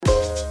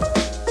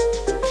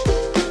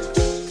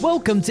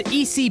Welcome to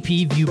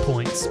ECP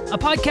Viewpoints, a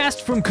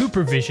podcast from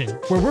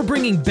CooperVision, where we're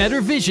bringing better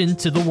vision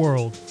to the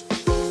world.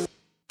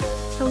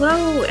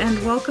 Hello,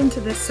 and welcome to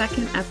this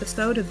second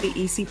episode of the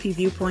ECP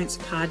Viewpoints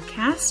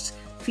podcast,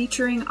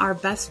 featuring our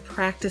best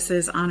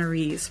practices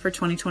honorees for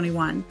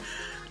 2021.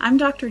 I'm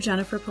Dr.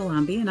 Jennifer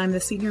Palambi, and I'm the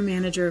Senior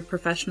Manager of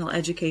Professional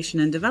Education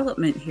and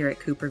Development here at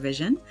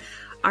CooperVision.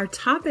 Our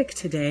topic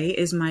today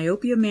is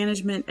myopia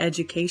management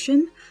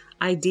education,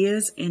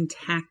 ideas, and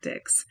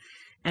tactics.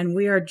 And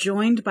we are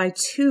joined by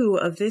two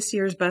of this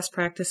year's Best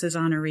Practices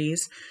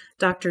honorees,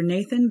 Dr.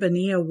 Nathan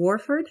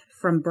Bonilla-Warford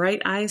from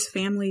Bright Eyes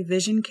Family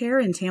Vision Care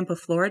in Tampa,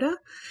 Florida,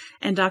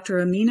 and Dr.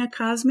 Amina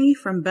Kazmi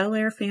from Bel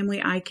Air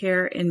Family Eye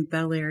Care in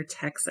Bel Air,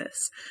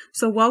 Texas.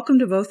 So welcome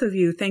to both of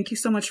you. Thank you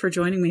so much for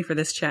joining me for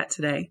this chat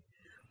today.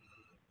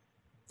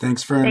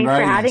 Thanks for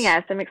having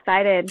us. I'm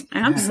excited.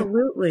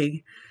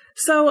 Absolutely.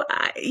 So,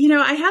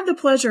 I had the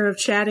pleasure of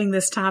chatting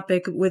this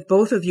topic with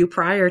both of you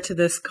prior to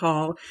this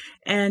call.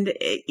 And,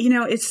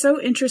 it's so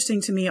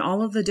interesting to me,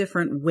 all of the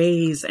different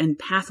ways and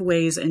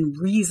pathways and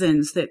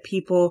reasons that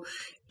people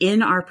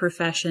in our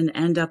profession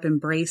end up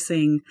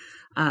embracing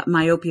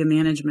myopia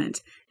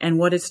management and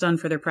what it's done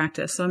for their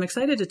practice. So I'm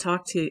excited to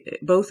talk to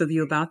both of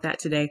you about that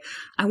today.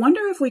 I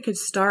wonder if we could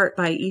start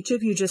by each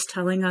of you just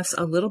telling us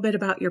a little bit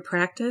about your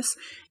practice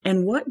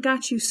and what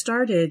got you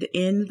started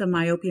in the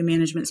myopia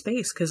management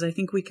space, because I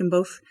think we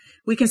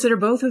consider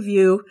both of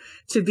you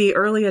to be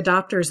early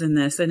adopters in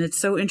this, and it's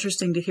so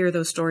interesting to hear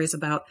those stories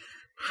about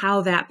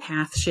how that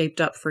path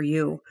shaped up for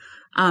you.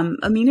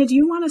 Amina, do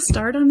you want to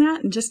start on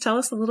that and just tell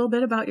us a little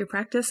bit about your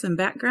practice and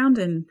background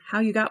and how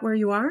you got where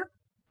you are?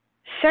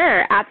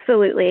 Sure,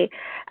 absolutely.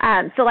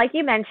 So like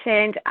you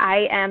mentioned,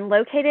 I am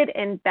located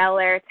in Bel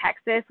Air,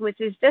 Texas,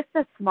 which is just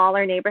a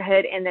smaller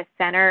neighborhood in the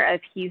center of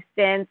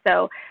Houston.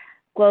 So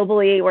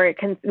globally,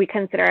 we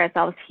consider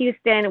ourselves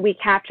Houston. We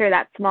capture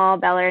that small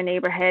Bel Air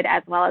neighborhood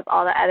as well as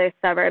all the other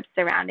suburbs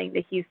surrounding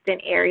the Houston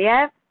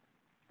area.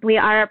 We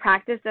are a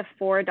practice of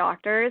 4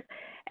 doctors,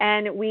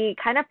 and we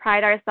kind of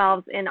pride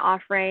ourselves in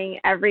offering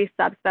every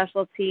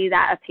subspecialty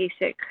that a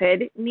patient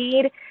could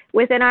need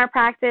within our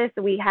practice.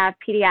 We have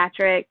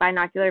pediatric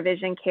binocular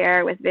vision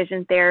care with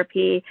vision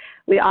therapy.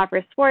 We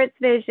offer sports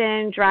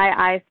vision, dry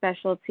eye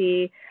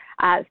specialty,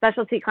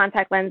 specialty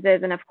contact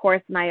lenses, and of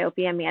course,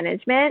 myopia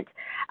management.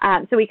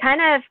 So we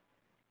kind of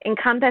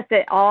encompass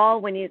it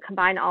all when you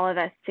combine all of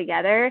us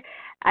together.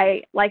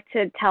 I like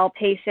to tell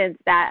patients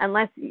that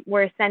unless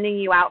we're sending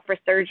you out for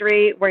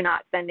surgery, we're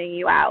not sending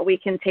you out. We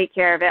can take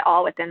care of it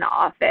all within the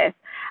office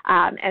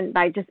and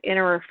by just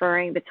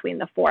interreferring between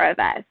the 4 of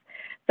us.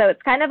 So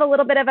it's kind of a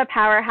little bit of a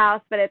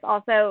powerhouse, but it's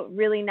also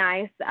really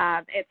nice.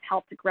 It's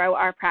helped grow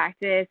our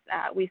practice.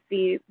 We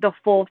see the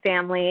full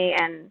family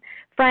and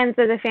friends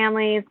of the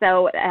family.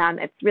 So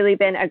it's really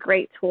been a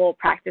great tool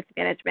practice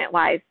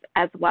management-wise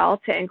as well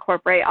to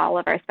incorporate all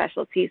of our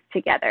specialties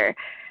together.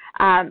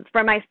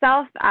 For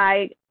myself,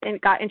 I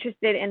got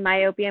interested in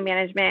myopia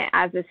management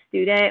as a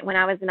student when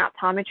I was in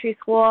optometry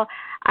school.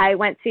 I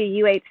went to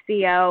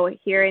UHCO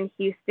here in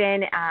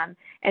Houston,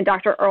 and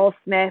Dr. Earl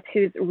Smith,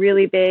 who's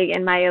really big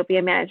in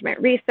myopia management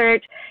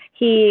research,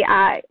 he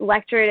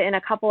lectured in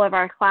a couple of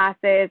our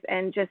classes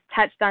and just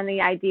touched on the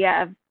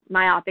idea of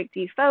myopic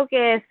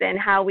defocus and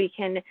how we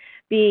can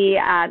be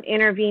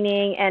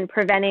intervening and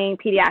preventing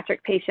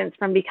pediatric patients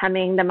from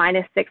becoming the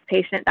 -6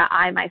 patient that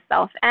I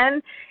myself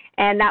am.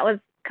 And that was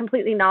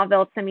completely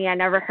novel to me. I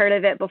never heard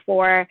of it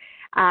before.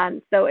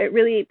 So it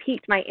really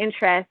piqued my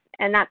interest.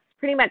 And that's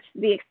pretty much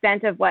the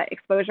extent of what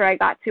exposure I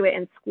got to it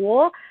in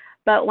school.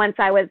 But once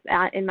I was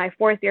in my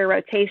 4th year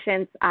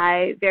rotations,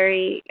 I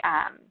very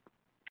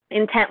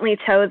intently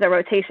chose a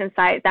rotation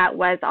site that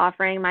was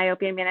offering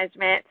myopia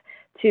management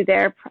to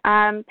their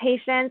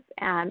patients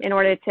in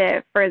order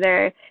to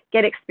further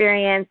get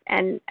experience.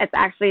 And it's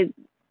actually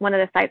one of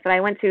the sites that I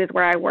went to is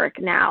where I work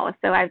now.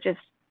 So I've just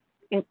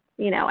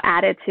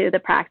added to the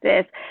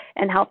practice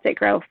and helped it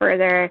grow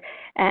further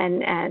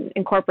and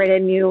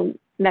incorporated new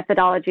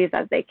methodologies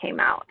as they came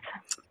out.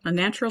 A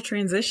natural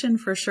transition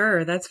for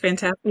sure. That's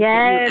fantastic.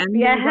 Yes, and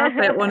you love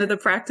it. One of the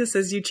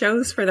practices you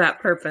chose for that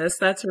purpose.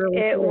 That's really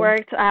It cool.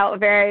 worked out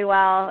very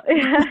well.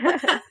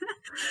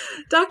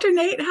 Dr.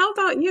 Nate, how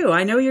about you?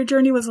 I know your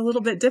journey was a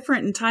little bit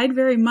different and tied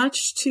very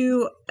much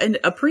to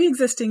a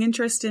pre-existing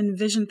interest in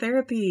vision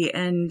therapy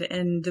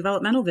and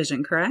developmental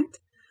vision, correct?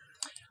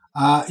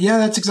 Yeah,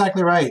 that's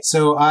exactly right.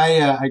 So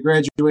I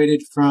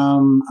graduated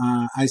from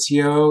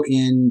ICO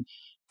in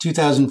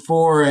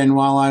 2004, and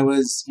while I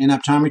was in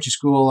optometry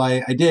school,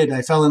 I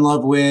fell in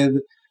love with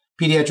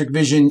pediatric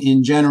vision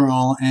in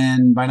general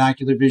and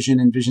binocular vision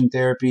and vision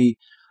therapy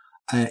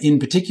in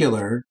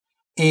particular.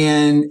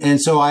 And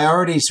so I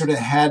already sort of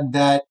had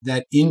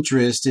that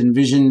interest in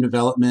vision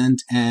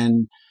development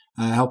and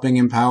helping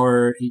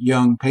empower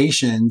young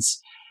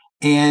patients.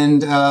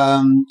 And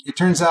it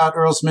turns out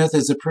Earl Smith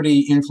is a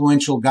pretty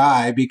influential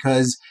guy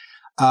because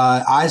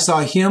I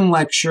saw him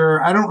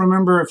lecture. I don't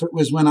remember if it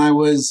was when I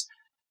was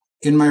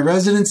in my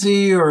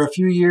residency or a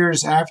few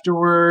years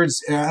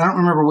afterwards. I don't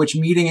remember which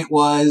meeting it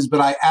was, but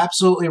I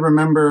absolutely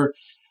remember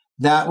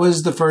that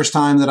was the first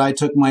time that I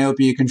took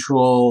myopia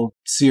control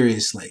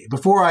seriously.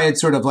 Before I had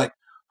sort of like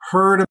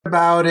heard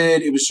about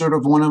it. It was sort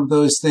of one of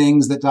those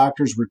things that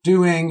doctors were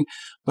doing.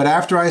 But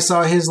after I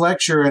saw his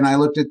lecture and I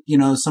looked at,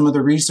 some of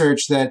the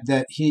research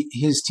that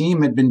his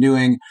team had been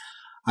doing,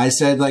 I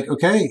said like,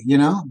 okay,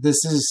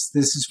 this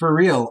is for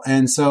real.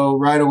 And so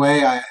right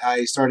away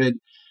I started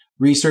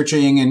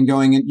researching and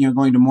going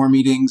to more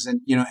meetings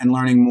and, and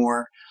learning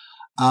more.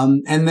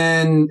 And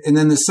then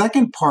the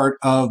second part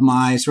of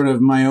my sort of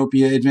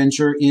myopia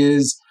adventure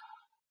is,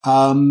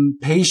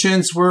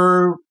 patients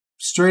were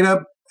straight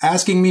up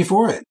asking me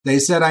for it. They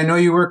said, I know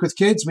you work with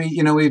kids.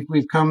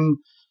 We've come,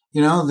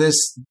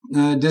 this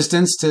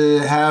distance to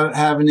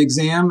have an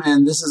exam,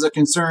 and this is a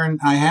concern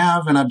I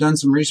have, and I've done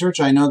some research.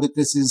 I know that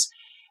this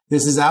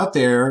is out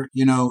there.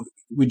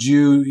 Would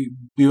you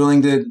be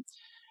willing to,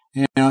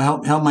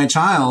 help my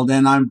child?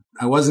 And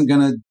I wasn't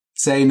going to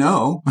say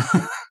no,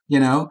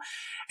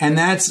 and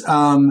that's,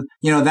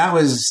 that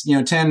was,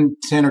 10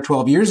 or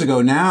 12 years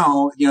ago.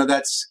 Now,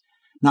 that's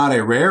not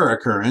a rare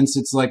occurrence.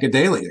 It's like a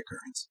daily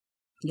occurrence.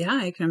 Yeah,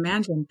 I can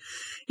imagine.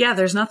 Yeah,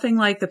 there's nothing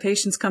like the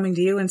patients coming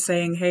to you and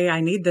saying, hey,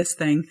 I need this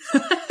thing,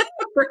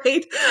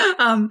 right?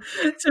 To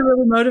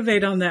really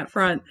motivate on that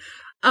front.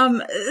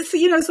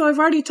 So I've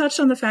already touched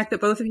on the fact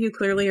that both of you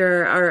clearly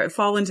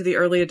fall into the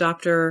early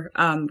adopter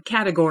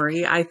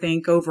category, I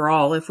think,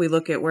 overall, if we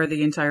look at where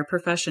the entire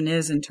profession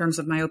is in terms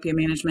of myopia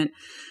management,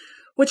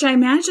 which I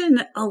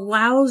imagine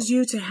allows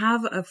you to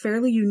have a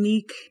fairly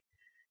unique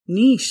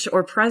niche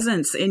or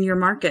presence in your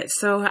market.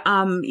 So,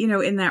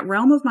 in that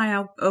realm of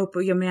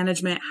myopia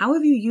management, how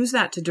have you used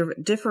that to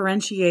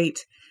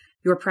differentiate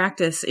your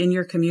practice in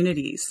your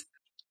communities?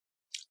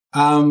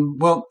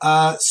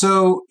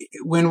 So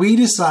when we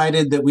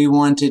decided that we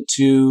wanted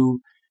to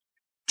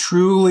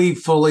truly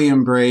fully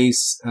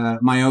embrace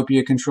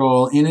myopia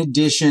control, in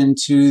addition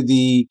to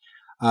the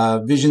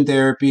vision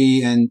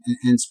therapy and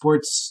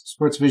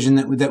sports vision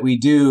that we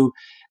do,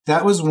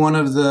 that was one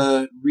of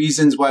the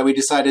reasons why we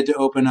decided to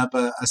open up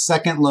a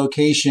second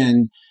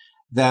location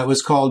that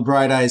was called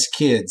Bright Eyes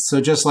Kids.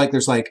 So just like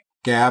there's like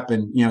Gap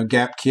and,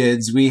 Gap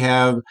Kids, we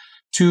have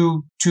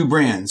two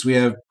brands. We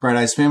have Bright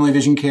Eyes Family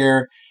Vision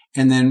Care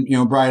and then,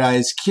 Bright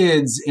Eyes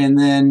Kids. And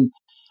then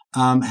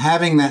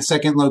having that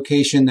second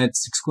location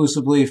that's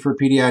exclusively for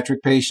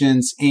pediatric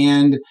patients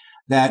and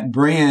that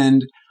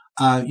brand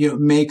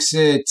makes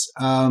it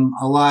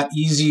a lot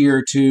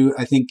easier to,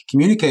 I think,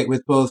 communicate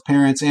with both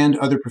parents and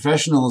other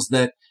professionals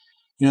that,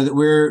 that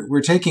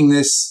we're taking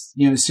this,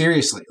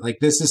 seriously. Like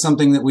this is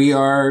something that we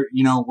are,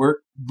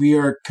 we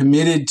are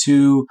committed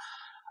to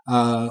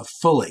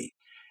fully,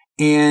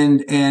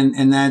 and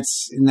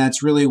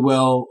that's really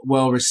well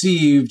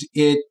received.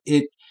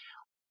 It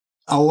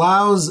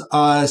allows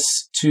us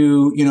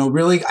to,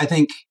 really, I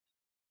think,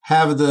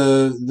 have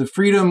the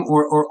freedom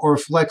or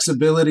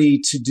flexibility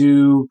to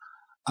do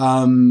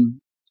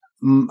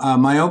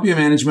myopia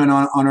management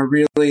on a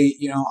really,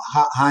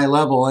 high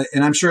level.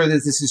 And I'm sure that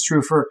this is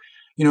true for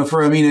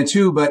Amina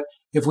too. But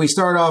if we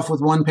start off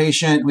with one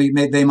patient,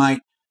 they might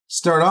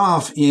start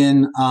off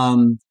in,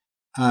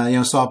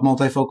 soft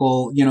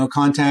multifocal,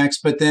 contacts,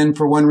 but then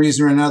for one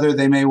reason or another,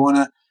 they may want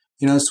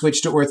to,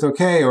 switch to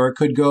Ortho-K, or it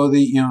could go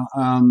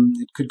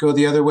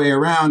the other way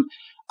around.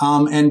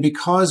 And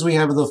because we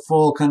have the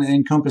full kind of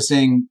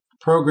encompassing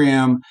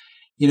program,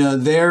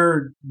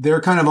 they're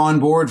kind of on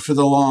board for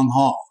the long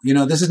haul.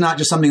 This is not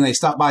just something they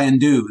stop by and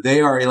do. They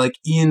are like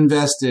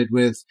invested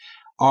with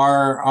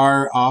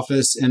our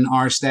office and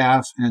our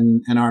staff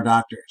and our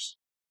doctors.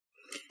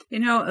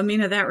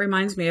 Amina, that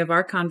reminds me of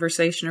our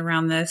conversation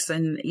around this.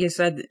 And you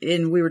said,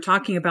 we were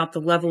talking about the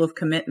level of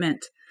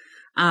commitment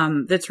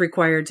that's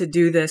required to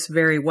do this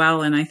very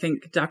well. And I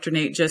think Dr.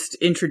 Nate just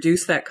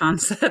introduced that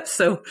concept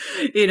so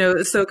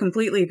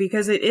completely,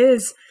 because it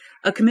is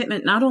a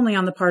commitment not only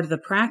on the part of the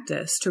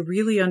practice to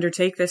really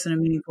undertake this in a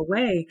meaningful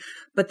way,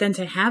 but then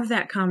to have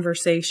that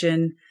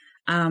conversation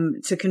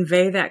to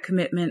convey that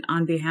commitment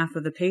on behalf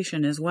of the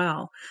patient as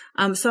well.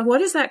 So what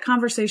does that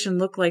conversation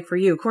look like for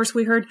you? Of course,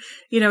 we heard,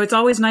 it's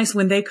always nice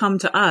when they come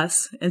to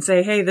us and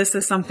say, hey, this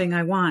is something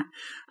I want.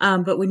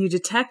 But when you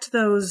detect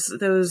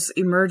those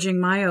emerging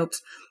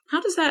myopes,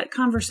 how does that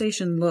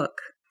conversation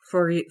look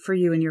for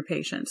you and your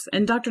patients?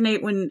 And Dr.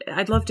 Nate,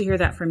 I'd love to hear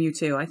that from you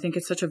too. I think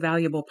it's such a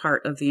valuable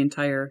part of the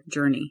entire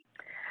journey.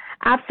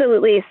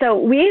 Absolutely. So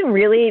we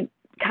really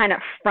kind of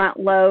front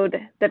load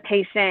the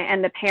patient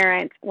and the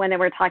parent when they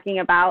were talking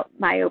about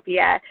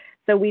myopia.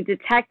 So we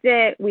detect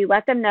it, we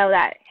let them know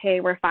that,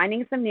 hey, we're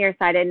finding some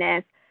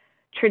nearsightedness.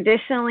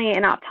 Traditionally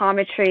in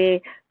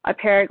optometry, a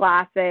pair of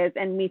glasses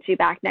and meet you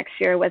back next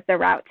year was the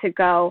route to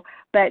go.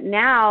 But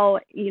now,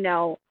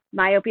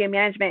 myopia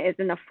management is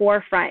in the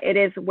forefront. It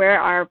is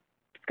where our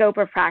scope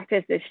of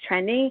practice is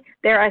trending.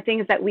 There are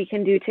things that we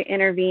can do to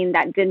intervene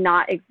that did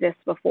not exist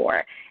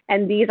before.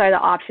 And these are the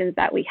options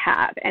that we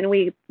have. And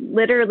we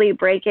literally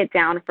break it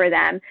down for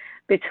them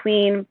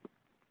between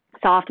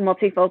soft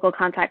multifocal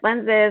contact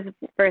lenses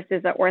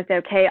versus an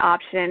Ortho-K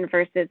option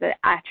versus an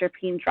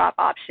atropine drop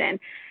option.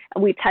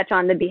 We touch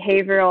on the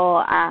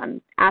behavioral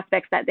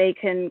aspects that they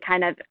can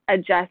kind of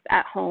adjust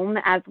at home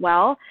as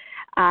well.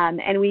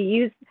 And we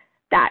use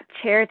that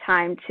chair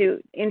time to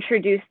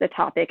introduce the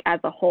topic as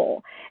a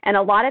whole. And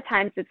a lot of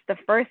times it's the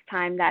first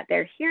time that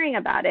they're hearing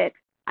about it.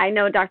 I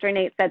know Dr.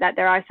 Nate said that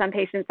there are some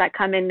patients that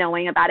come in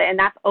knowing about it, and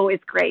that's always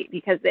great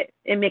because it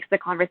makes the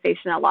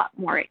conversation a lot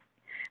more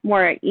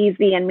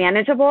easy and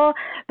manageable.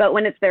 But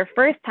when it's their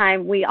first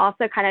time, we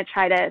also kind of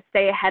try to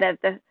stay ahead of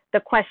the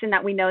question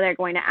that we know they're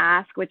going to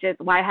ask, which is,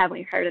 why haven't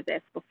we heard of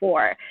this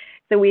before?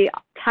 So we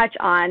touch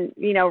on,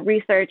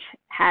 research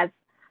has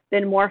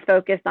been more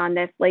focused on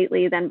this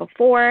lately than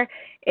before.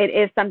 It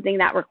is something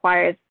that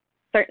requires,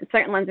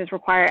 certain lenses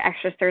require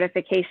extra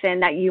certification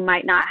that you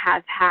might not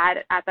have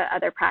had at the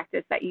other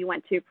practice that you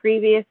went to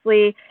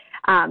previously,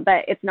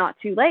 but it's not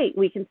too late.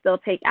 We can still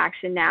take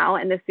action now,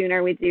 and the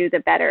sooner we do, the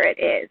better it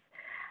is.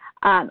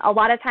 A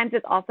lot of times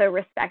it's also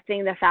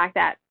respecting the fact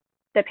that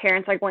the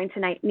parents are going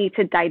to need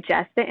to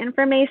digest the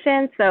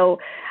information. So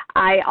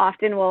I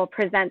often will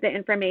present the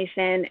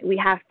information. We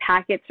have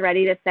packets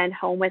ready to send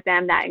home with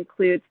them that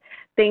includes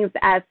things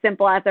as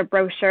simple as a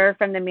brochure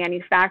from the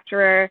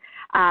manufacturer,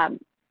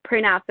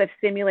 printouts of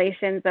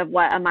simulations of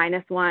what a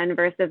 -1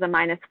 versus a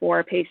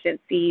 -4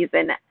 patient sees,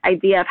 an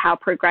idea of how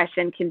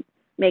progression can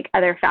make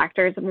other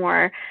factors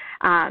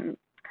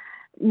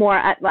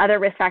other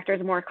risk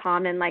factors more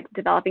common, like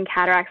developing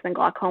cataracts and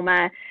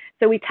glaucoma.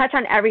 So we touch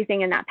on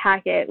everything in that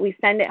packet. We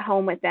send it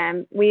home with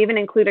them. We even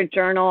include a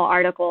journal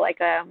article, like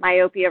a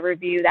myopia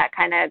review, that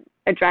kind of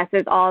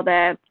addresses all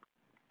the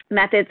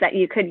methods that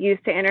you could use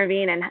to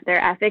intervene and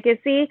their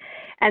efficacy.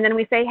 And then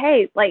we say,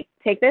 hey,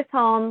 take this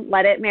home,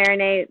 let it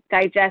marinate,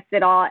 digest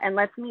it all, and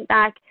let's meet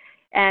back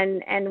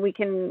and we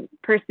can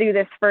pursue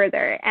this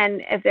further.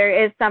 And if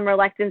there is some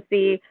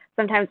reluctancy,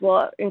 sometimes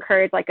we'll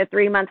encourage a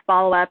 3-month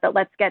follow-up, but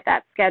let's get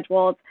that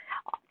scheduled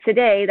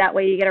today. That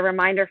way you get a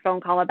reminder phone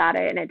call about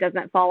it and it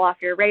doesn't fall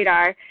off your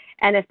radar.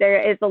 And if there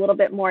is a little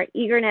bit more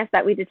eagerness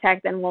that we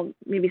detect, then we'll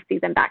maybe see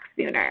them back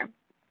sooner.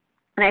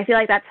 And I feel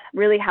like that's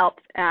really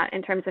helped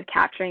in terms of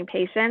capturing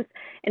patients.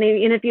 And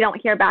even if you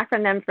don't hear back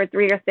from them for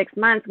 3 or 6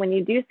 months, when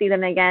you do see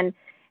them again,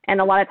 and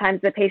a lot of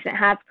times the patient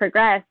has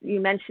progressed, you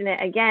mention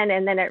it again,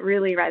 and then it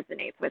really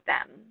resonates with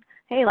them.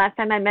 Hey, last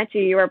time I met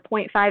you, you were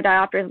 0.5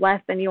 diopters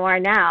less than you are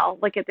now.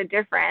 Look at the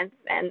difference.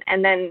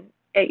 And then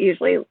it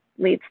usually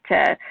leads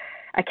to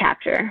a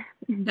capture.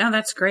 Yeah,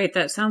 that's great.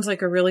 That sounds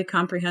like a really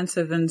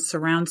comprehensive and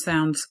surround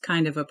sound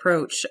kind of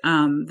approach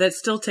that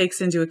still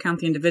takes into account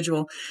the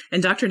individual.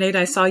 And Dr. Nate,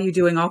 I saw you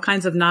doing all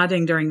kinds of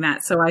nodding during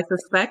that. So I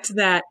suspect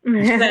that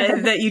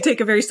you take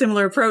a very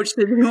similar approach.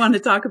 Did you want to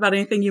talk about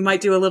anything you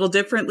might do a little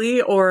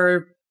differently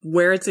or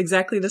where it's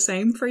exactly the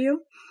same for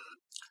you?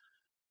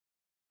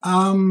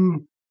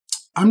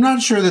 I'm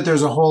not sure that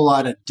there's a whole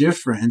lot of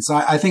difference.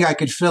 I think I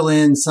could fill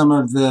in some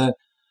of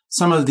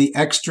the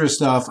extra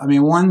stuff. I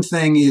mean, one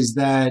thing is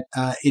that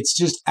it's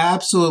just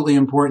absolutely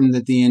important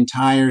that the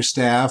entire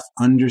staff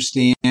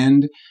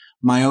understand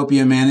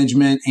myopia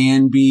management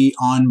and be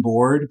on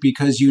board,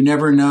 because you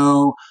never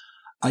know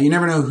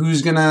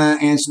who's going to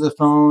answer the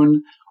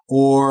phone,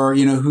 or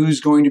who's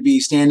going to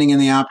be standing in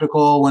the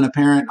optical when a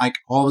parent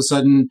all of a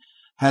sudden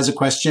has a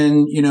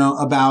question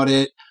about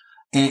it.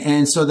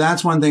 And so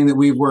that's one thing that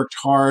we've worked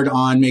hard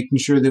on, making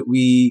sure that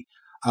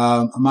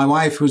my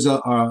wife, who's a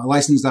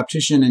licensed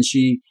optician, and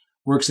she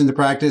works in the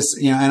practice,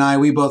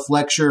 and we both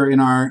lecture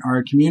in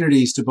our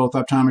communities to both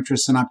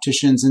optometrists and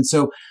opticians. And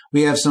so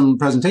we have some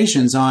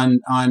presentations on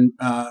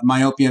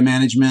myopia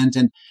management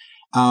and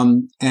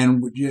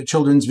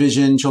children's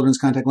vision, children's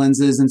contact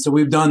lenses. And so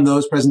we've done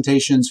those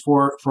presentations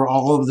for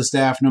all of the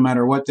staff, no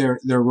matter what their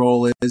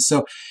role is.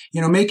 So,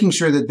 making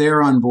sure that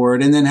they're on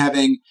board, and then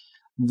having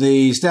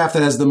the staff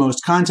that has the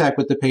most contact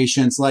with the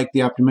patients, like the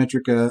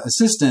optometric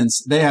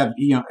assistants, they have,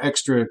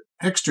 extra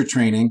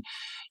training.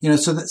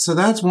 So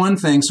that's one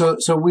thing. So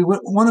we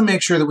want to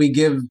make sure that we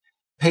give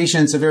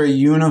patients a very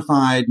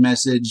unified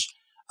message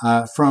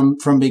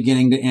from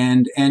beginning to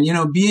end. And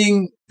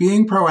being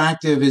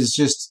proactive is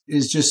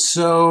just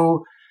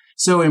so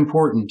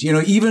important.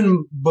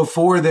 Even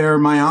before they're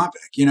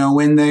myopic.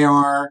 When they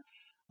are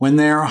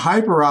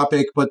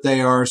hyperopic, but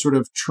they are sort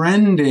of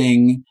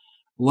trending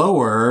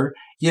lower,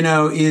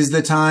 is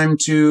the time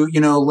to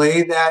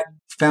lay that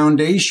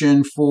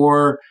foundation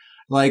for,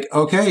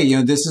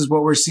 okay, this is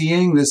what we're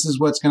seeing. This is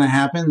what's going to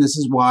happen. This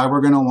is why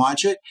we're going to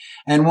watch it.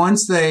 And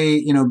once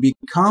they,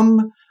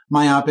 become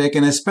myopic,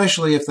 and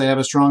especially if they have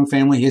a strong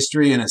family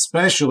history, and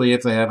especially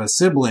if they have a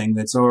sibling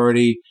that's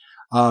already,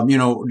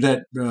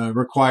 that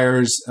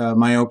requires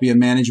myopia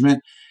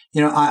management,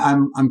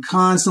 I'm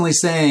constantly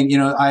saying,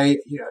 I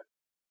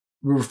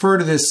refer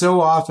to this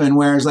so often,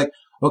 where it's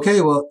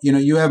okay, well,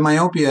 you have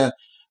myopia.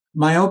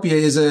 Myopia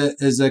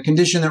is a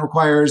condition that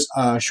requires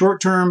a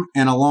short-term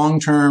and a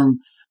long-term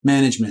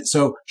management.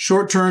 So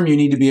short-term, you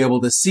need to be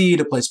able to see,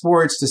 to play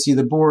sports, to see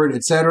the board,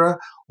 etc.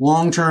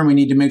 Long-term, we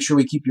need to make sure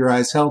we keep your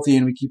eyes healthy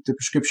and we keep the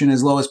prescription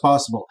as low as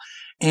possible.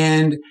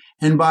 And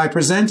by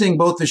presenting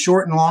both the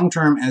short and long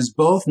term as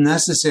both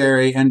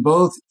necessary and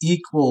both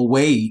equal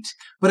weight,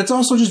 but it's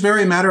also just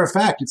very matter of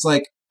fact. It's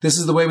like, this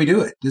is the way we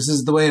do it. This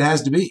is the way it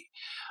has to be.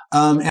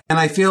 And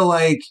I feel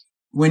like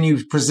when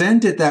you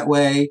present it that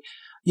way,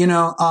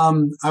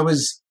 one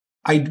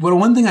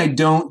thing I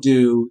don't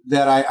do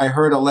that I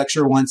heard a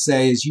lecturer once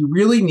say is you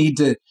really need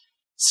to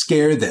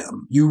scare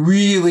them. You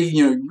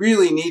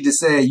really need to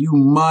say you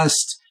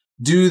must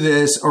do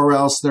this or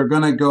else they're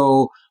going to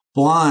go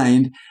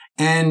blind.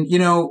 And,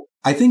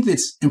 I think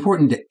it's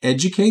important to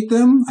educate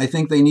them. I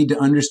think they need to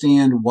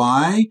understand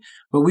why,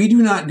 but we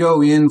do not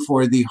go in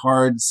for the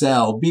hard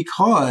sell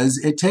because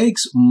it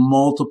takes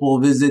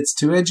multiple visits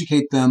to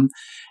educate them.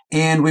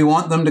 And we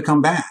want them to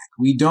come back.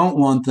 We don't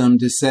want them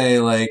to say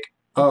like,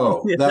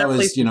 oh, that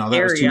was too much.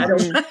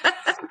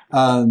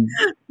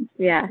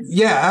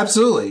 Yeah,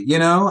 absolutely.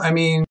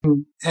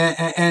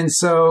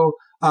 So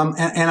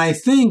I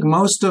think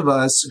most of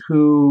us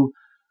who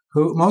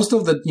most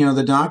of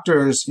the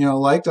doctors,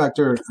 like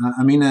Dr.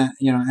 Amina,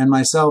 and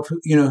myself,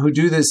 who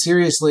do this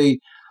seriously,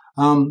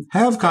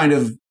 have kind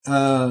of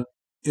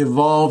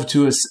evolved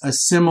to a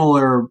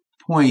similar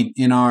point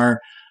in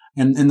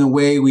the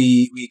way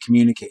we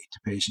communicate to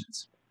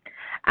patients.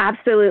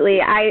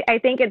 Absolutely. I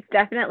think it's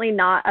definitely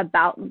not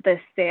about the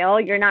sale.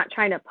 You're not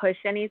trying to push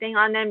anything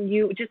on them.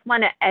 You just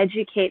want to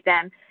educate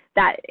them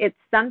that it's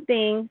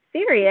something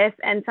serious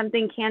and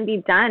something can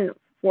be done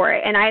for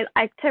it. And I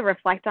like to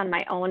reflect on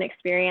my own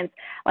experience.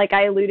 Like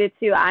I alluded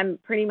to, I'm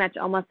pretty much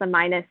almost a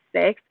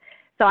 -6.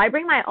 So I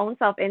bring my own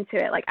self into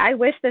it. Like I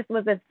wish this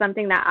was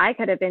something that I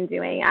could have been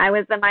doing. I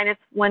was a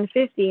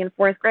 -150 in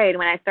 4th grade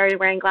when I started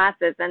wearing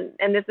glasses,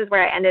 and this is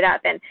where I ended up.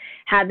 And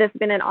had this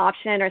been an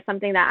option or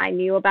something that I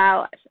knew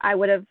about, I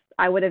would have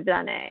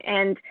done it.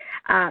 And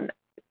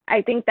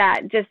I think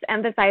that just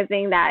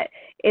emphasizing that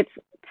it's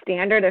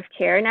standard of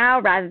care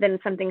now rather than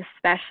something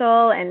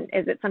special. And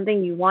is it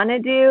something you want to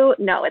do?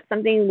 No, it's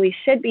something we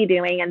should be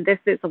doing, and this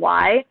is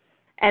why.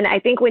 And I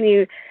think when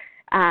you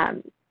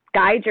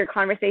guide your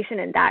conversation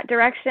in that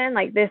direction,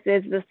 like this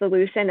is the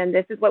solution and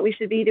this is what we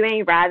should be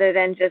doing, rather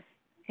than just,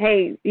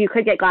 hey, you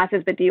could get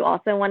glasses, but do you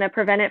also want to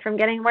prevent it from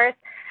getting worse?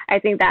 I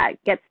think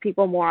that gets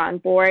people more on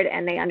board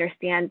and they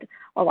understand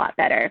a lot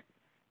better.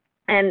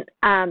 And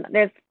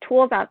there's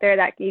tools out there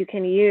that you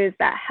can use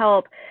that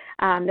help.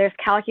 There's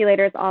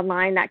calculators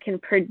online that can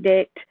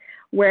predict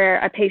where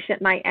a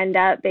patient might end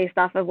up based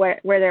off of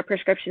where their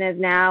prescription is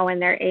now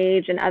and their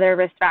age and other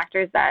risk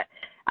factors that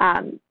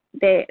are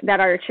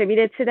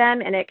attributed to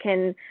them. And it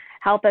can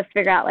help us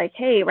figure out like,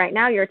 hey, right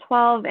now you're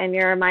 12 and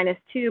you're a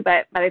 -2,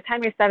 but by the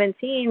time you're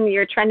 17,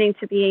 you're trending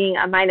to being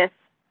a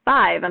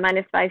 -5, a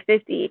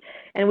 -550,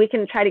 and we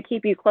can try to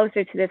keep you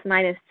closer to this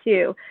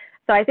 -2.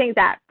 So I think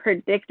that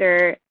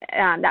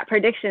that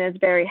prediction is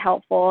very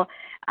helpful.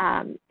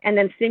 And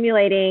then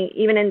simulating,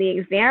 even in the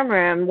exam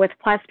room with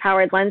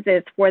plus-powered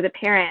lenses for the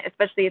parent,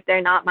 especially if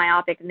they're not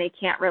myopic and they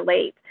can't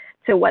relate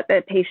to what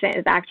the patient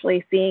is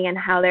actually seeing and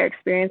how they're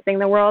experiencing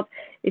the world.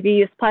 If you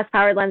use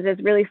plus-powered lenses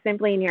really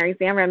simply in your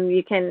exam room,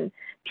 you can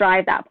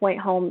drive that point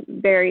home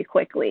very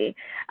quickly.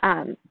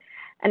 And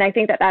I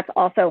think that that's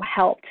also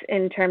helped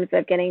in terms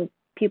of getting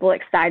people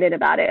excited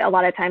about it. A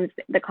lot of times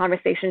the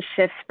conversation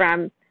shifts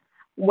from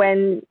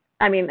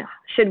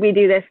should we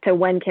do this to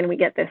when can we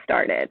get this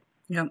started?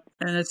 Yep.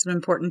 And it's an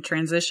important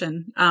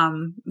transition,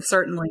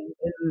 certainly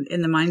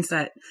in the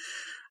mindset.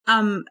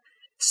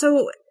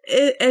 So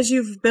as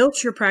you've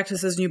built your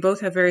practices and you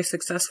both have very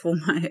successful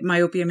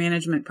myopia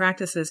management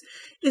practices,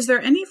 is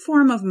there any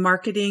form of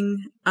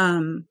marketing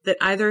that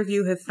either of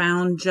you have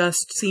found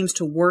just seems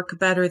to work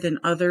better than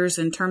others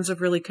in terms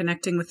of really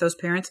connecting with those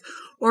parents?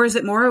 Or is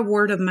it more a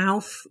word of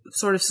mouth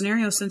sort of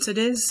scenario since it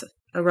is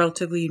a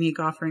relatively unique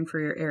offering for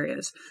your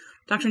areas?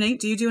 Dr. Nate,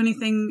 do you do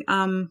anything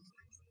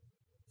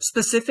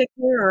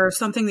specifically or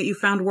something that you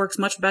found works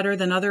much better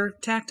than other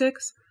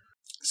tactics?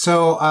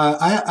 So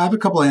I have a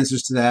couple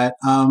answers to that.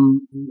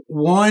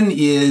 One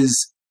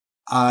is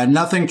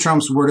nothing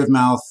trumps word of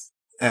mouth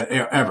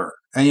ever.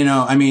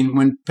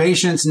 When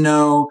patients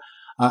know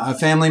a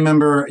family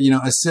member,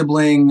 a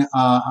sibling,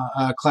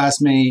 a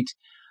classmate,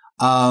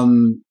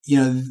 that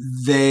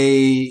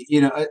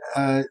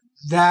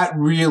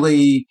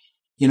really,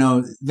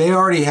 they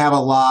already have a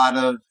lot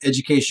of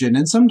education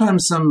and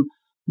sometimes some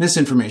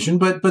misinformation,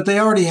 but they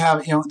already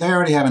have,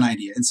 an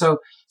idea. And so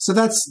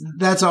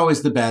that's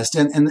always the best.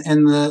 And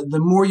the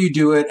more you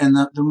do it and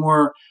the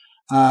more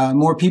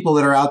people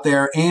that are out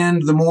there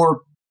and the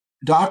more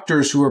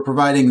doctors who are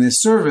providing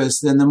this service,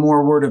 then the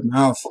more word of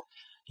mouth,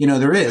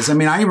 there is. I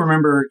mean, I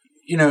remember,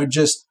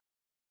 just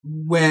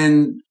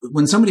when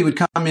somebody would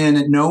come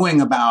in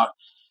knowing about,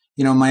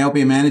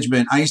 myopia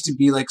management, I used to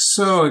be like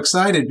so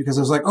excited because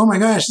I was like, oh my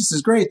gosh, this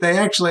is great. They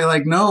actually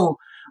know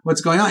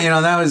what's going on.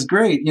 That was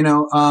great.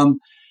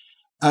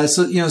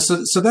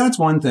 So that's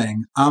one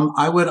thing.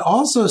 I would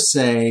also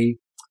say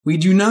we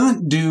do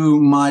not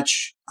do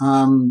much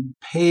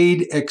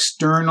paid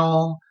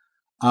external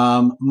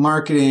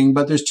marketing,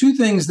 but there's two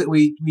things that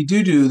we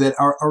do that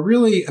are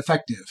really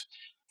effective.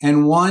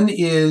 And one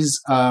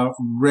is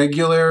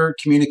regular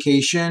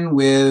communication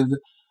with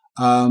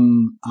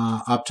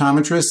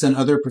optometrists and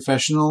other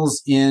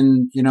professionals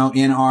in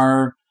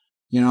our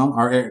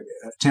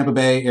Tampa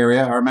Bay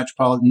area, our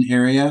metropolitan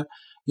area.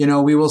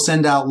 We will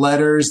send out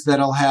letters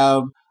that'll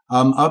have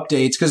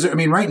updates, because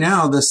right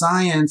now the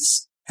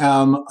science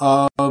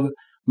of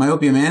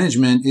myopia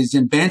management is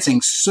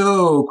advancing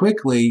so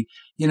quickly.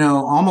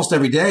 Almost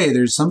every day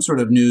there's some sort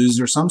of news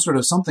or some sort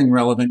of something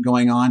relevant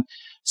going on.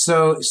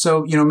 So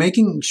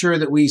making sure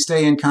that we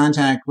stay in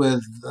contact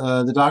with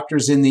the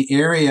doctors in the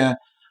area.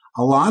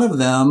 A lot of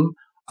them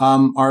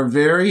are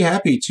very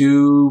happy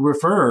to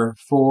refer,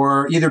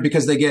 for either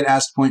because they get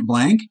asked point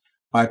blank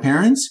by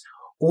parents,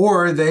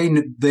 or they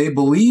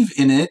believe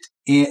in it,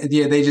 and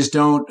they just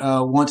don't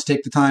want to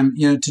take the time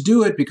to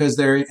do it because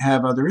they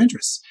have other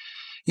interests.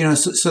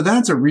 So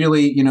that's a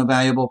really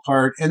valuable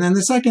part. And then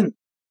the second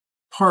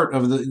part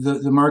of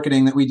the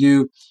marketing that we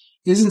do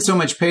isn't so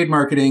much paid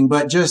marketing,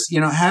 but just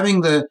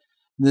having the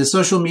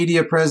social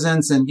media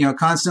presence and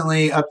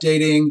constantly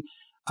updating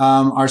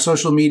our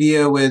social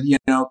media with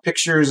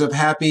pictures of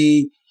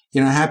happy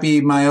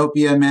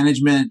myopia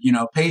management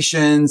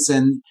patients,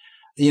 and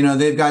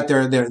they've got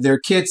their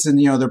kits and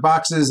their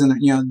boxes and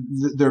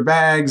their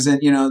bags, and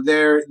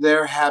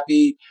they're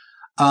happy.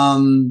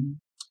 That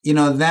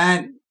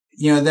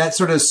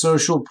sort of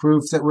social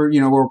proof that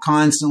we're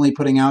constantly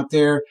putting out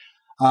there.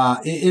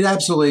 It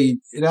absolutely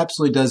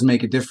does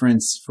make a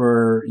difference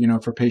for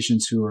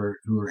patients who are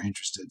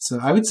interested. So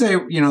I would say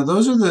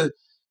those are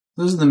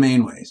the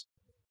main ways.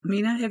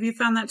 Mina, have you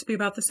found that to be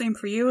about the same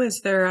for you?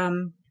 Is there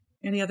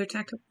any other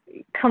tactics?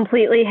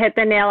 Completely hit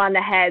the nail on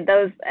the head.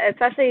 Those,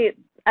 especially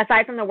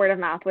aside from the word of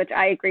mouth, which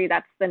I agree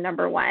that's the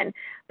number one,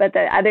 but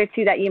the other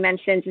two that you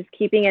mentioned, just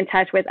keeping in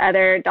touch with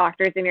other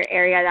doctors in your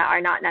area that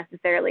are not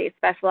necessarily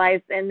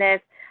specialized in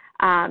this.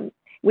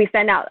 We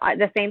send out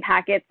the same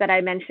packets that I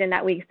mentioned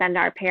that we send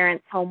our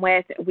parents home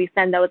with. We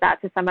send those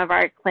out to some of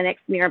our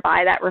clinics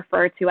nearby that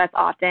refer to us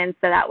often,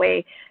 so that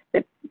way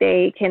that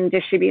they can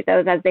distribute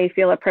those as they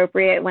feel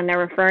appropriate when they're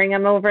referring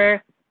them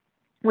over.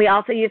 We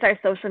also use our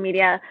social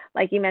media,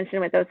 like you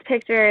mentioned, with those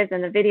pictures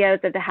and the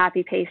videos of the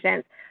happy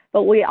patients,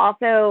 but we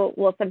also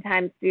will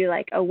sometimes do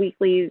like a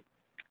weekly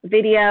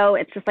video.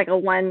 It's just like a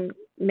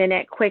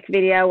 1-minute quick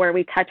video where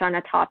we touch on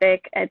a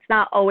topic. It's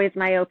not always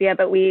myopia,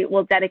 but we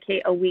will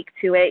dedicate a week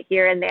to it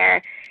here and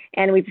there.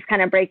 And we just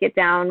kind of break it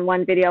down.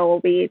 One video will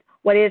be,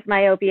 what is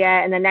myopia?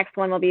 And the next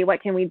one will be,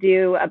 what can we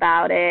do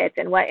about it?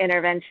 And what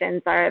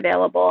interventions are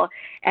available?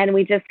 And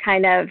we just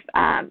kind of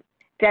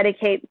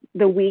dedicate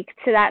the week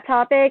to that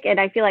topic. And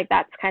I feel like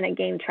that's kind of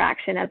gained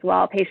traction as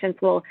well.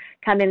 Patients will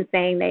come in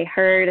saying they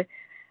heard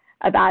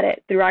about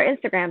it through our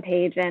Instagram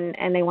page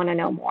and they want to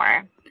know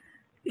more.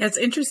 It's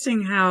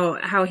interesting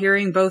how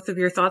hearing both of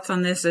your thoughts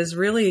on this is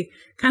really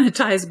kind of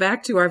ties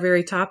back to our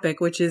very topic,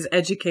 which is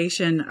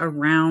education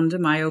around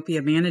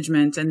myopia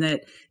management, and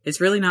that it's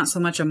really not so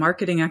much a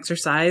marketing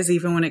exercise,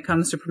 even when it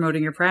comes to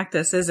promoting your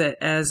practice, is it,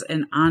 as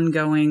an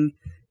ongoing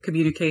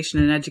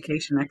communication and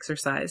education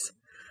exercise.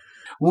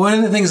 One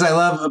of the things I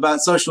love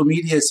about social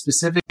media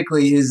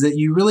specifically is that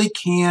you really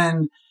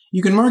can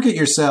market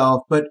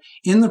yourself, but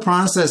in the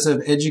process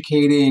of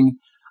educating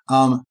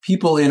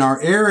people in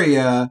our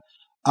area,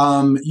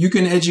 you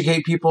can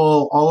educate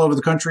people all over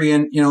the country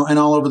and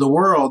all over the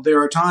world. There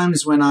are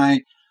times when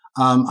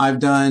I've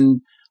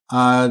done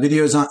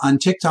videos on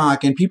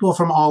TikTok, and people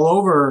from all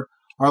over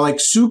are like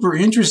super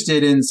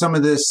interested in some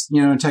of this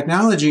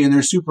technology, and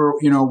they're super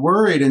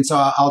worried. And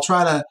so I'll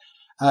try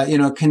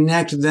to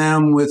connect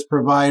them with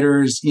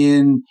providers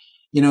in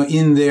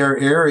their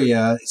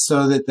area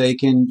so that they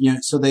can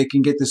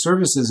get the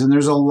services. And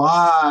there's a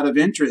lot of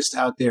interest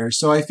out there.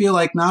 So I feel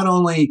like not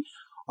only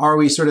are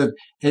we sort of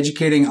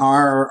educating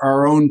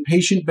our own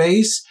patient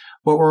base,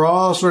 but we're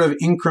all sort of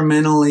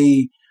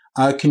incrementally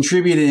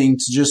contributing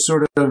to just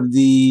sort of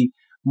the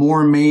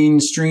more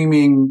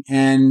mainstreaming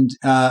and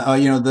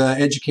the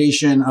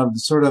education of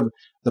sort of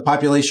the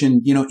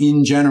population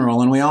in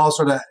general, and we all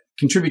sort of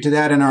contribute to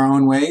that in our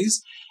own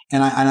ways.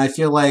 And I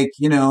feel like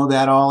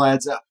that all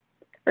adds up.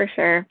 For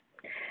sure.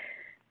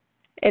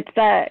 It's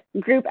a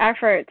group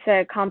effort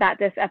to combat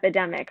this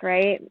epidemic,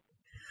 right?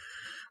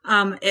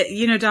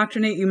 Dr.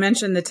 Nate, you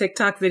mentioned the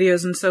TikTok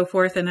videos and so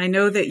forth, and I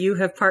know that you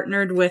have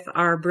partnered with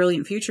our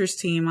Brilliant Futures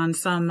team on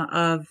some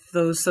of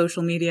those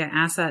social media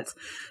assets.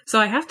 So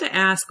I have to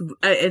ask,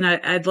 and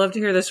I'd love to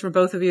hear this from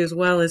both of you as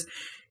well, is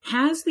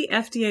has the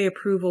FDA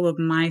approval of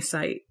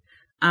MiSight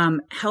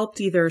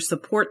helped either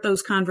support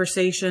those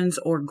conversations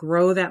or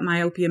grow that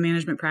myopia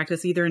management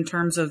practice, either in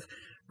terms of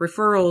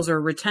referrals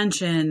or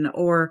retention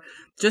or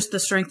just the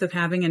strength of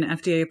having an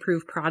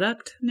FDA-approved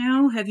product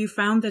now? Have you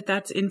found that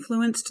that's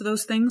influenced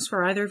those things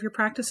for either of your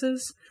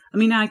practices?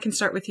 Amina, I can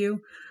start with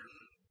you.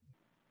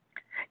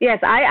 Yes,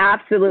 I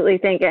absolutely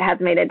think it has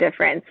made a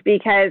difference,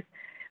 because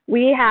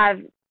we have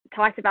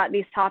talked about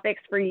these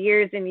topics for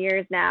years and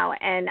years now,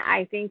 and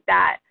I think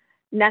that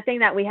nothing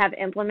that we have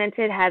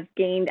implemented has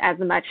gained as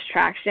much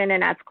traction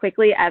and as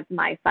quickly as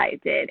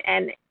MiSight did.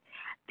 And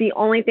the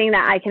only thing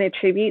that I can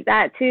attribute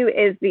that to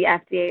is the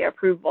FDA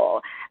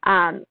approval.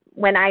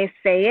 When I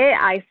say it,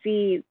 I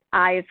see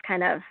eyes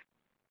kind of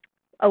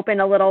open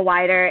a little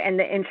wider and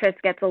the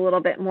interest gets a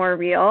little bit more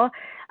real.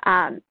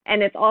 And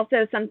it's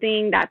also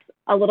something that's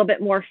a little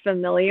bit more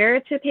familiar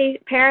to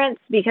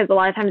parents, because a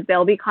lot of times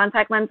they'll be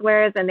contact lens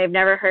wearers and they've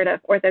never heard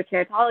of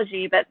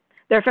orthokeratology, but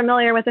they're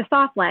familiar with a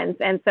soft lens.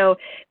 And so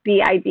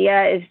the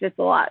idea is just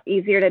a lot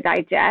easier to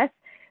digest.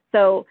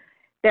 So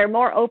they're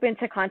more open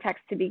to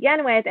contacts to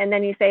begin with. And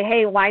then you say,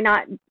 hey, why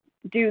not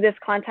do this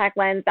contact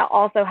lens that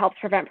also helps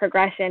prevent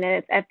progression,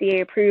 and it's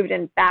FDA approved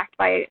and backed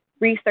by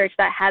research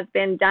that has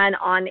been done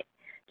on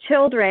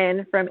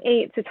children from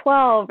 8 to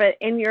 12, but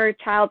in your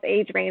child's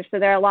age range. So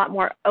they're a lot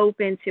more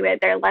open to it.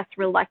 They're less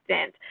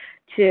reluctant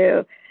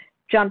to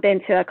jump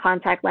into a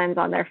contact lens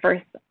on their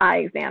first eye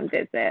exam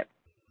visit.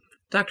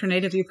 Dr.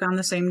 Nate, have you found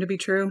the same to be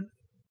true?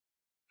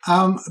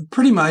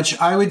 Pretty much.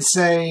 I would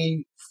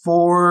say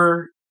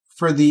for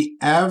the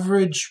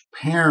average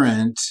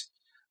parent,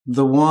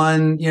 the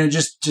one,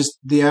 just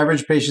the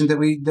average patient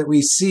that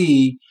we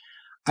see,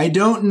 I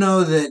don't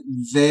know that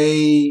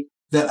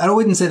I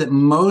wouldn't say that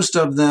most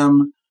of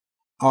them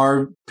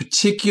are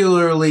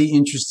particularly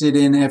interested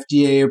in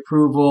FDA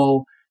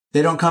approval.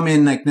 They don't come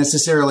in like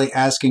necessarily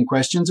asking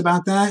questions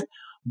about that,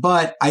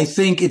 but I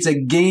think it's a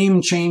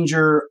game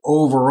changer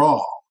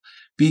overall,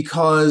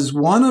 because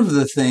one of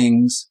the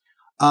things,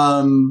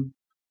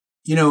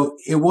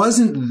 it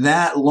wasn't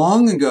that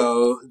long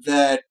ago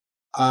that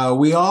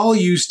we all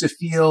used to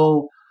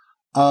feel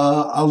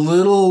a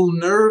little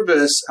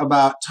nervous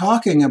about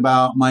talking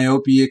about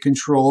myopia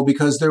control,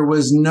 because there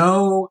was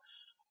no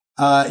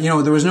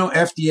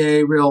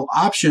FDA real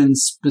option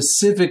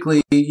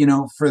specifically,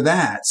 for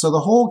that. So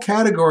the whole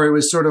category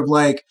was sort of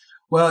like,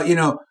 well,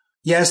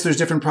 yes, there's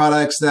different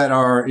products that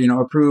are,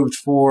 approved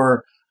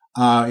for,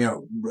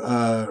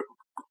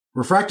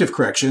 refractive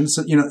corrections,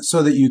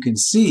 so that you can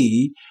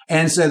see.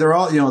 And so they're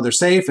all, they're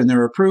safe and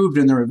they're approved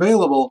and they're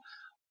available.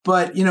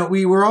 But,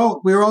 we were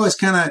always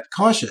kind of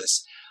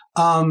cautious.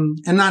 And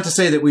not to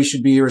say that we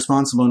should be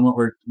irresponsible in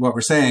what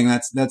we're saying.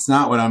 That's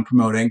not what I'm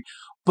promoting.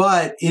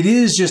 But it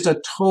is just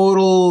a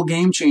total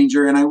game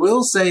changer. And I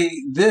will say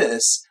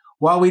this,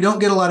 while we don't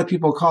get a lot of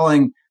people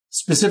calling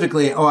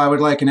specifically, I would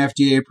like an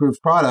FDA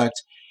approved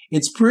product,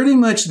 it's pretty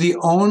much the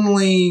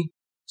only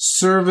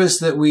service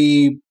that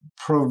we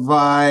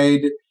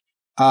provide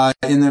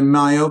in the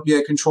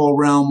myopia control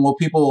realm where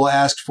people will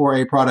ask for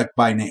a product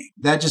by name.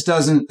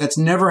 That's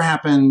never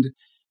happened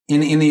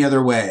in any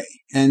other way.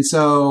 And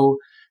so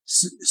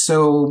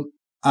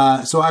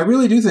I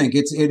really do think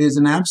it's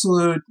an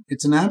absolute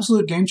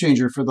game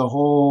changer for the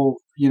whole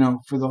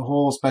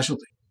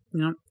specialty.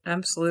 Yeah,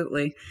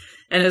 absolutely.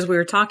 And as we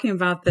were talking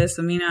about this,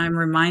 Amina, I'm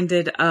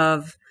reminded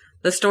of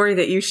the story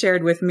that you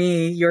shared with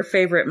me. Your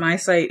favorite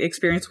MiSight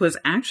experience was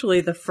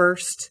actually the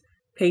first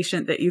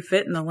patient that you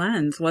fit in the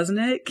lens, wasn't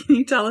it? Can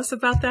you tell us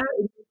about that?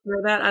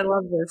 I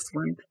love this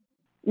one.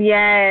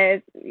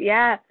 Yes.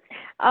 Yeah.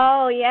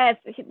 Oh, yes.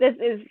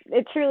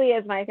 It truly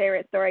is my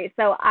favorite story.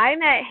 So I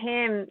met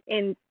him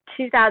in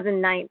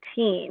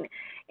 2019,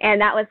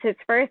 and that was his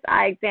first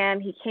eye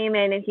exam. He came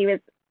in and he was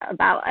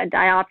about a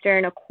diopter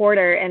and a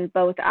quarter in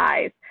both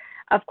eyes.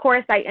 Of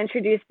course, I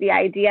introduced the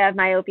idea of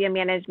myopia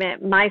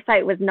management.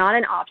 MiSight was not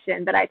an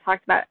option, but I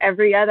talked about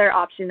every other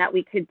option that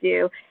we could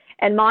do.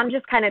 And mom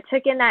just kind of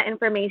took in that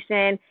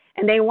information,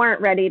 and they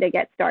weren't ready to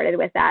get started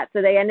with that.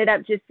 So they ended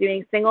up just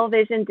doing single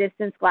vision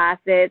distance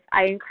glasses.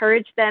 I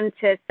encouraged them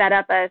to set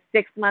up a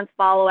 6-month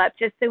follow-up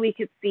just so we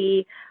could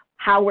see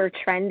how we're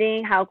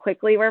trending, how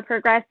quickly we're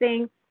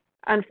progressing.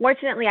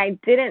 Unfortunately, I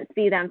didn't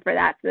see them for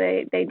that. So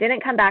they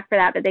didn't come back for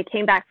that, but they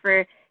came back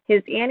for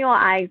his annual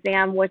eye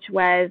exam, which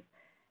was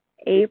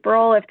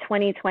April of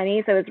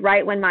 2020. So it was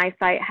right when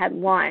MiSight had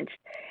launched.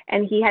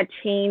 And he had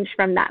changed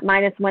from that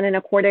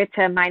 -1.25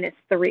 to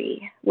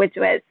 -3, which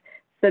was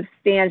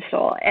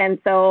substantial. And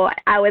so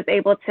I was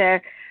able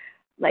to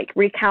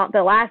recount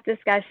the last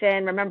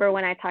discussion. Remember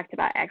when I talked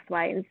about X,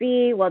 Y, and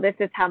Z? Well, this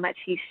is how much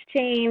he's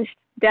changed,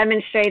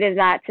 demonstrated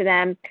that to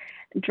them,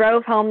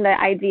 drove home the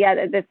idea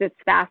that this is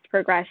fast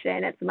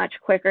progression. It's much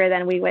quicker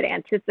than we would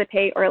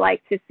anticipate or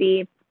like to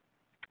see.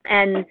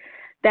 And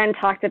then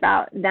talked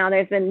about now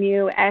there's a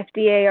new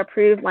FDA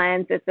approved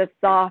lens. It's a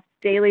soft,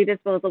 daily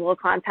disposable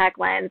contact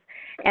lens,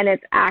 and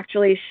it's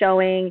actually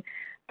showing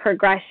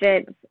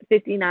progression,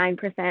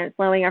 59%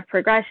 slowing of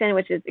progression,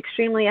 which is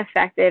extremely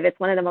effective. It's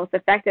one of the most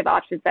effective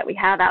options that we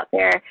have out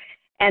there.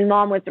 And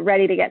mom was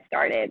ready to get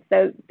started.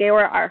 So they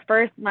were our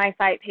first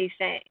MiSight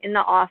patient in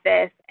the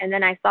office. And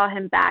then I saw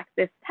him back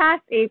this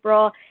past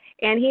April,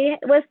 and he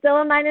was still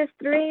a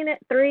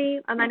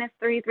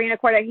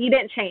 -3.25. He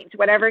didn't change.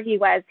 Whatever he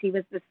was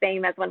the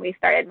same as when we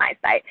started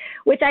MiSight,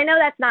 which I know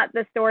that's not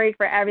the story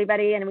for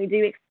everybody, and we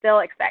do still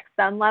expect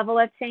some level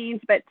of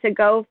change. But to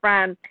go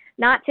from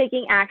not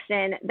taking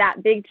action,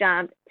 that big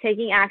jump,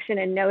 taking action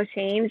and no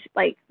change,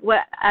 what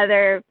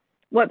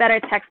better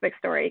textbook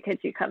story could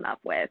you come up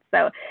with?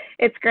 So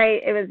it's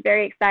great. It was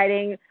very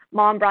exciting.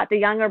 Mom brought the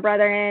younger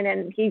brother in,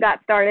 and he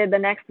got started the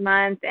next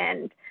month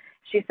and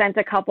She sent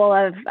a couple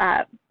of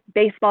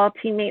baseball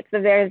teammates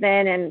of theirs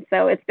in, and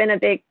so it's been a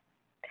big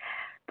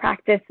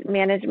practice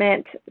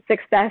management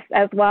success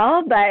as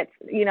well. But,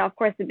 of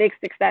course, the big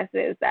success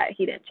is that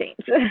he didn't change.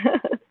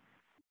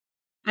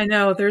 I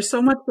know there's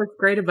so much that's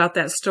great about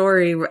that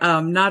story,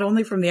 not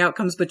only from the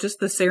outcomes, but just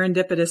the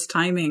serendipitous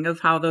timing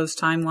of how those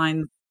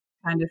timelines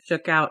kind of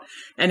shook out.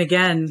 And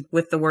again,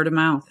 with the word of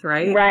mouth,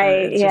 right?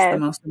 Right. It's just the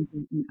most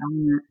important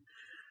element.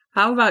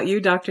 How about you,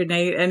 Dr.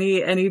 Nate?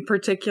 Any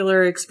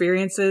particular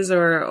experiences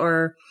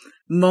or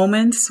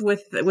moments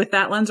with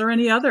that lens, or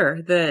any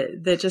other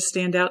that just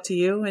stand out to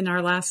you in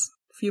our last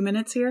few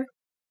minutes here?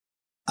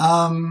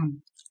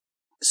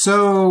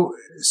 So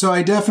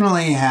I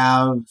definitely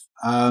have,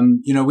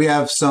 we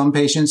have some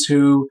patients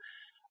who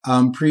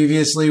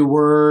previously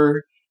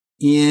were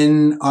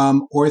in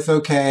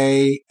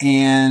Ortho-K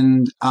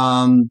and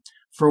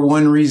for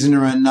one reason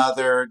or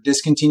another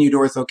discontinued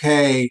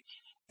Ortho-K,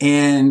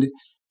 and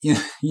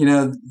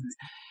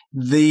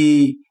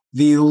the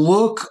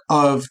look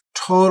of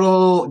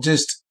total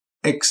just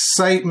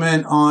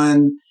excitement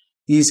on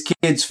these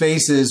kids'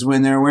 faces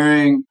when they're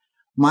wearing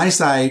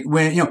MiSight,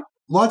 when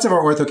lots of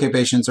our Ortho-K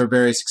patients are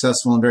very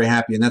successful and very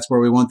happy, and that's where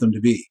we want them to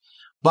be.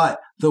 But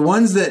the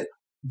ones that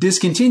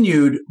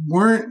discontinued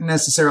weren't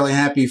necessarily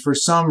happy for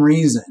some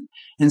reason.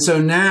 And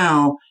so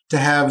now to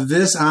have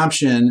this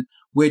option,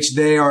 which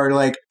they are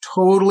like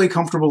totally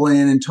comfortable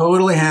in and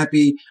totally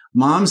happy,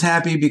 mom's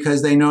happy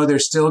because they know they're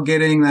still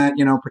getting that,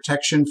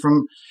 protection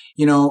from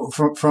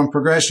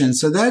progression.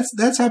 So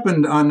that's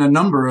happened on a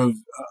number of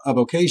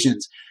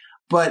occasions.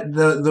 But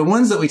the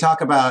ones that we talk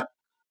about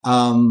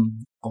a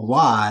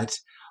lot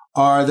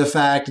are the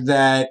fact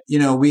that,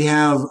 we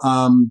have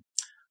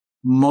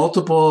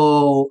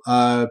multiple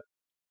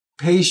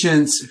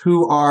patients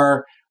who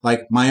are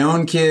like my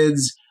own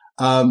kids,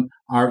 our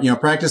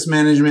practice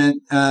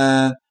management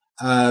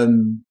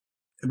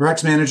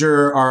practice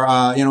manager,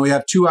 we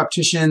have two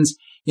opticians.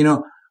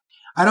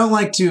 I don't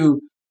like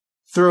to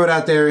throw it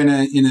out there in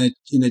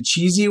a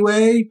cheesy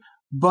way,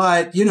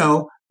 but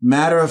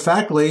matter of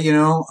factly,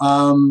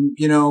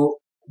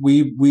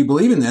 we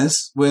believe in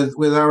this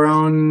with our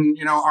own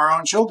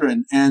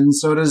children, and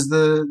so does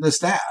the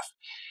staff,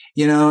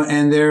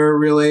 and they're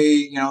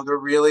really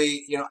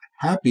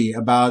happy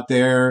about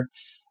their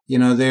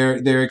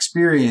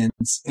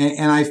experience.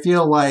 And I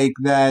feel like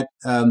that,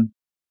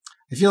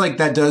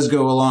 does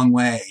go a long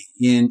way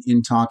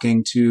in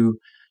talking to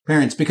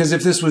parents, because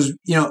if this was,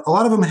 a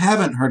lot of them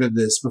haven't heard of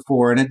this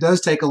before, and it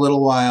does take a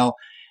little while,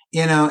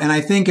 and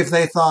I think if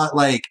they thought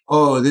like,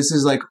 oh, this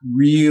is like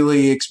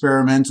really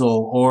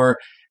experimental, or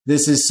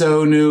this is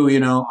so new,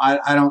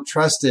 I don't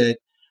trust it.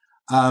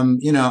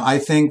 I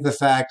think the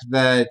fact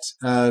that,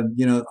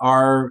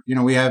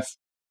 we have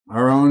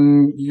our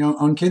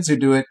own kids who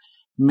do it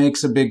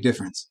makes a big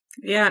difference.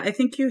 Yeah, I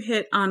think you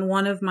hit on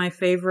one of my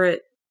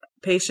favorite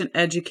patient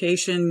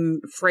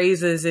education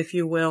phrases, if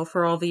you will,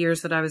 for all the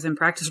years that I was in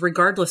practice,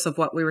 regardless of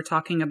what we were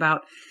talking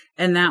about.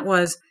 And that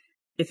was,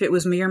 if it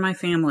was me or my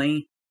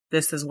family,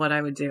 this is what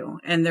I would do.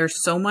 And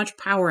there's so much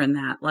power in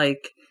that.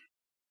 Like,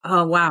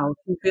 oh, wow,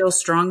 she feels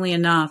strongly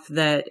enough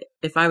that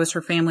if I was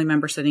her family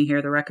member sitting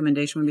here, the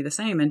recommendation would be the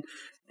same. And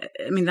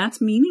I mean,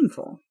 that's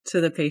meaningful to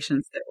the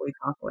patients that we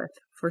talk with,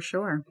 for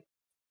sure.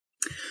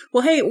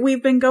 Well, hey,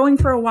 we've been going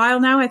for a while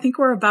now. I think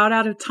we're about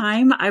out of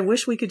time. I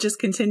wish we could just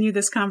continue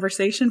this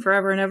conversation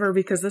forever and ever,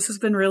 because this has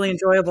been really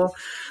enjoyable.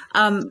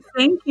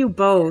 Thank you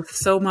both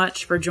so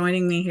much for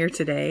joining me here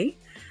today.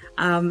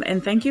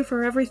 And thank you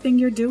for everything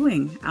you're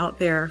doing out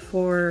there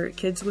for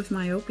kids with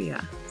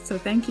myopia. So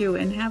thank you,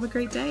 and have a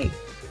great day.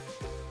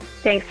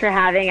 Thanks for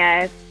having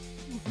us.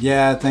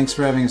 Yeah, thanks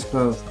for having us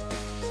both.